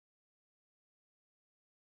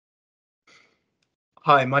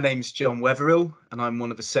Hi, my name's Jon Weatherill, and I'm one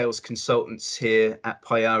of the sales consultants here at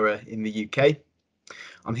Payara in the UK.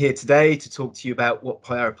 I'm here today to talk to you about what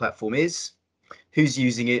Payara Platform is, who's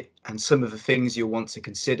using it, and some of the things you'll want to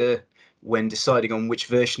consider when deciding on which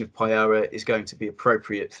version of Payara is going to be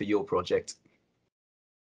appropriate for your project.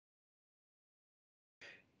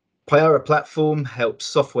 Payara Platform helps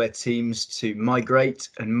software teams to migrate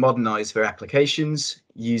and modernize their applications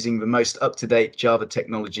using the most up-to-date Java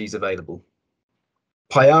technologies available.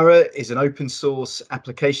 Payara is an open source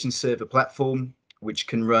application server platform which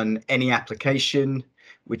can run any application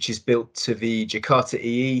which is built to the Jakarta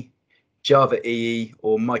EE, Java EE,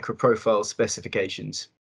 or microprofile specifications.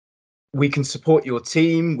 We can support your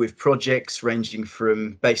team with projects ranging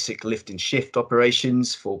from basic lift and shift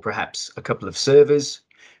operations for perhaps a couple of servers,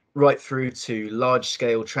 right through to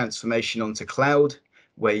large-scale transformation onto cloud,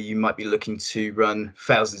 where you might be looking to run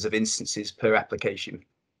thousands of instances per application.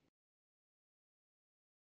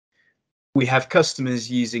 We have customers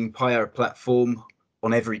using Payara Platform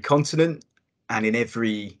on every continent and in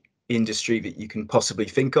every industry that you can possibly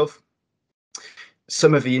think of.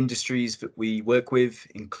 Some of the industries that we work with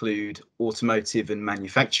include automotive and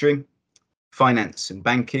manufacturing, finance and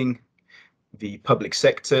banking, the public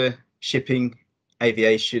sector, shipping,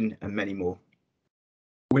 aviation, and many more.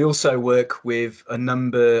 We also work with a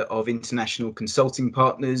number of international consulting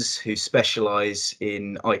partners who specialize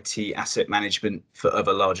in IT asset management for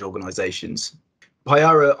other large organizations.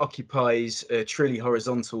 Payara occupies a truly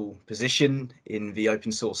horizontal position in the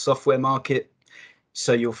open source software market,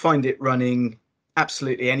 so you'll find it running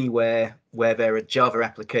absolutely anywhere where there are Java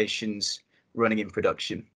applications running in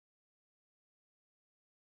production.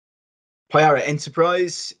 Payara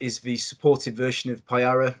Enterprise is the supported version of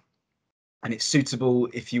Payara, and it's suitable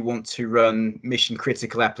if you want to run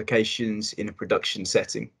mission-critical applications in a production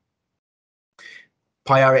setting.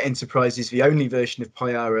 Payara Enterprise is the only version of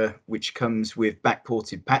Payara which comes with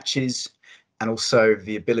backported patches and also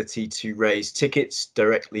the ability to raise tickets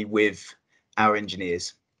directly with our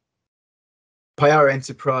engineers. Payara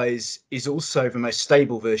Enterprise is also the most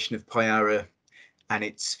stable version of Payara, and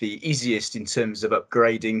it's the easiest in terms of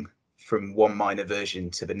upgrading from one minor version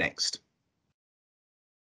to the next.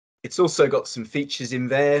 It's also got some features in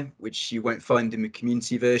there which you won't find in the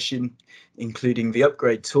community version, including the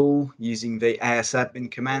upgrade tool using the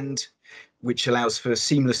ASAdmin command, which allows for a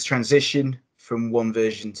seamless transition from one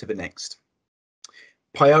version to the next.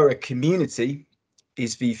 Payara Community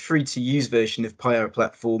is the free-to-use version of Payara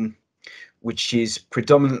Platform, which is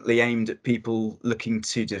predominantly aimed at people looking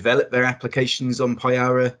to develop their applications on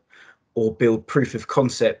Payara or build proof of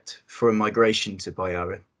concept for a migration to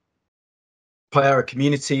Payara. Payara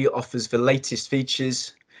Community offers the latest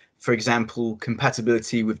features, for example,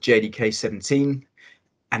 compatibility with JDK 17,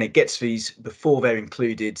 and it gets these before they're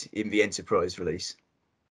included in the enterprise release.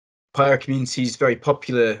 Payara Community is very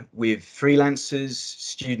popular with freelancers,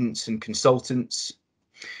 students, and consultants,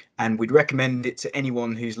 and we'd recommend it to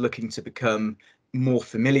anyone who's looking to become more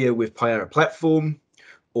familiar with Payara Platform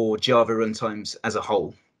or Java runtimes as a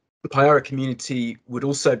whole. The Payara Community would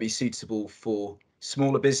also be suitable for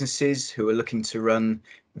smaller businesses who are looking to run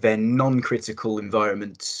their non-critical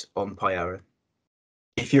environments on Payara.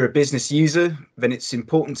 If you're a business user, then it's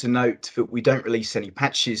important to note that we don't release any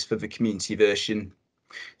patches for the community version.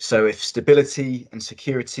 So if stability and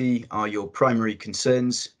security are your primary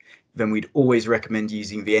concerns, then we'd always recommend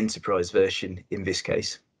using the enterprise version in this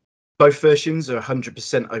case. Both versions are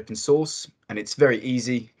 100% open source, and it's very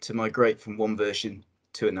easy to migrate from one version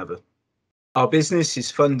to another. Our business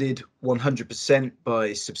is funded 100%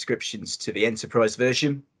 by subscriptions to the enterprise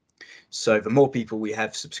version. So the more people we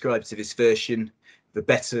have subscribed to this version, the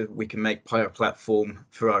better we can make Payara Platform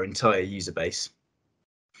for our entire user base.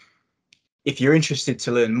 If you're interested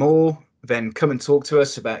to learn more, then come and talk to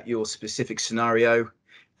us about your specific scenario,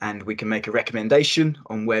 and we can make a recommendation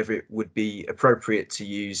on whether it would be appropriate to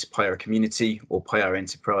use Payara Community or Payara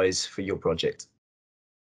Enterprise for your project.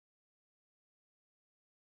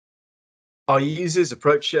 Our users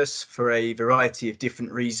approach us for a variety of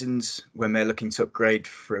different reasons when they're looking to upgrade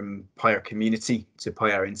from Payara Community to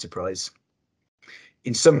Payara Enterprise.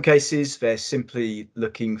 In some cases, they're simply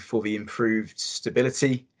looking for the improved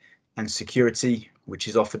stability and security which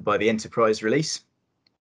is offered by the enterprise release.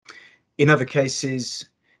 In other cases,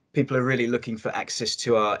 people are really looking for access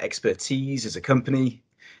to our expertise as a company,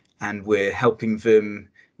 and we're helping them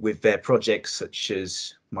with their projects such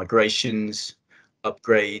as migrations,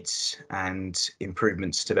 upgrades, and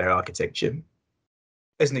improvements to their architecture.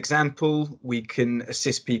 As an example, we can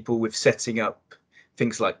assist people with setting up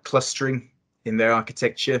things like clustering in their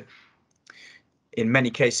architecture. In many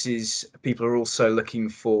cases, people are also looking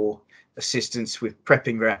for assistance with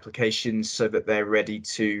prepping their applications so that they're ready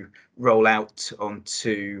to roll out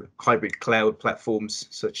onto hybrid cloud platforms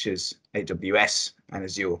such as AWS and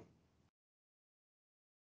Azure.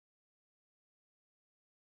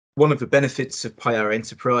 One of the benefits of Payara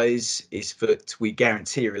Enterprise is that we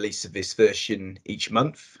guarantee a release of this version each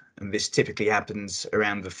month, and this typically happens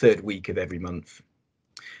around the third week of every month.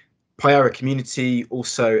 Payara Community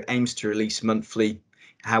also aims to release monthly.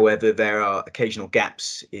 However, there are occasional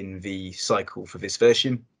gaps in the cycle for this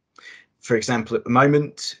version. For example, at the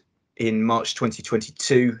moment, in March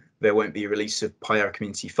 2022, there won't be a release of Payara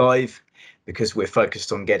Community 5 because we're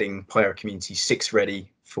focused on getting Payara Community 6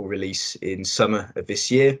 ready for release in summer of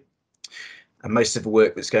this year. And most of the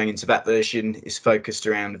work that's going into that version is focused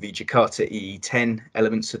around the Jakarta EE 10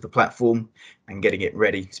 elements of the platform and getting it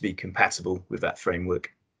ready to be compatible with that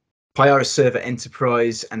framework. Payara Server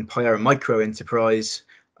Enterprise and Payara Micro Enterprise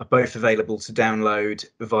are both available to download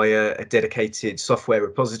via a dedicated software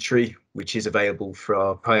repository, which is available for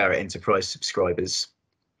our Payara Enterprise subscribers.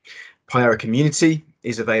 Payara Community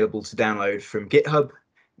is available to download from GitHub,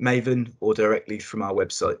 Maven, or directly from our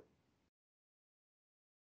website.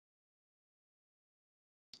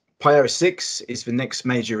 Payara 6 is the next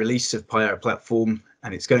major release of Payara Platform,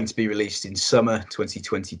 and it's going to be released in summer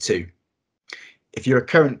 2022. If you're a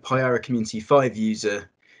current Payara Community 5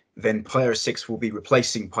 user, then Payara 6 will be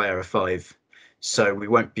replacing Payara 5, so we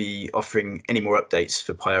won't be offering any more updates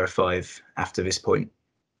for Payara 5 after this point.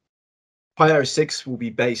 Payara 6 will be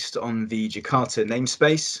based on the Jakarta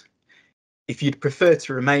namespace. If you'd prefer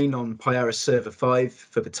to remain on Payara Server 5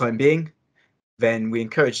 for the time being, then we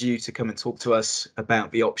encourage you to come and talk to us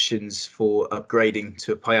about the options for upgrading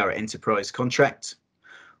to a Payara Enterprise contract.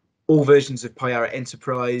 All versions of Payara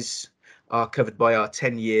Enterprise are covered by our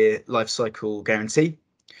 10-year lifecycle guarantee.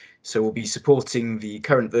 So we'll be supporting the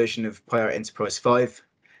current version of Payara Enterprise 5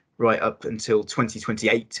 right up until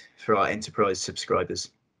 2028 for our enterprise subscribers.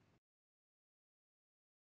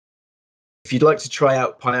 If you'd like to try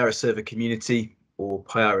out Payara Server Community or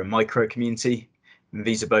Payara Micro Community,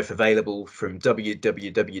 these are both available from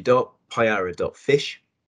www.payara.fish.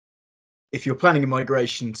 If you're planning a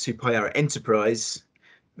migration to Payara Enterprise,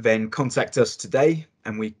 then contact us today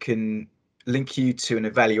and we can link you to an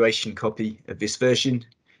evaluation copy of this version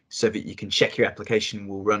so that you can check your application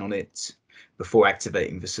will run on it before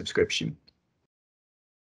activating the subscription.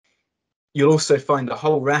 You'll also find a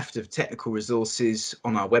whole raft of technical resources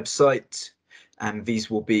on our website, and these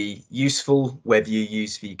will be useful whether you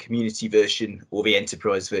use the community version or the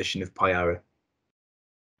enterprise version of Payara.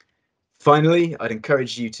 Finally, I'd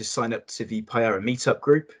encourage you to sign up to the Payara meetup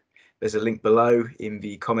group. There's a link below in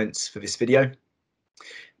the comments for this video.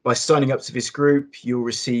 By signing up to this group, you'll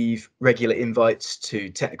receive regular invites to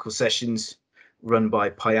technical sessions run by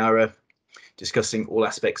Payara, discussing all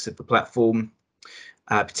aspects of the platform.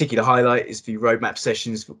 A particular highlight is the roadmap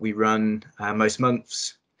sessions that we run most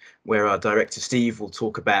months, where our director Steve will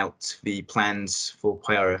talk about the plans for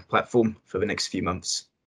Payara Platform for the next few months.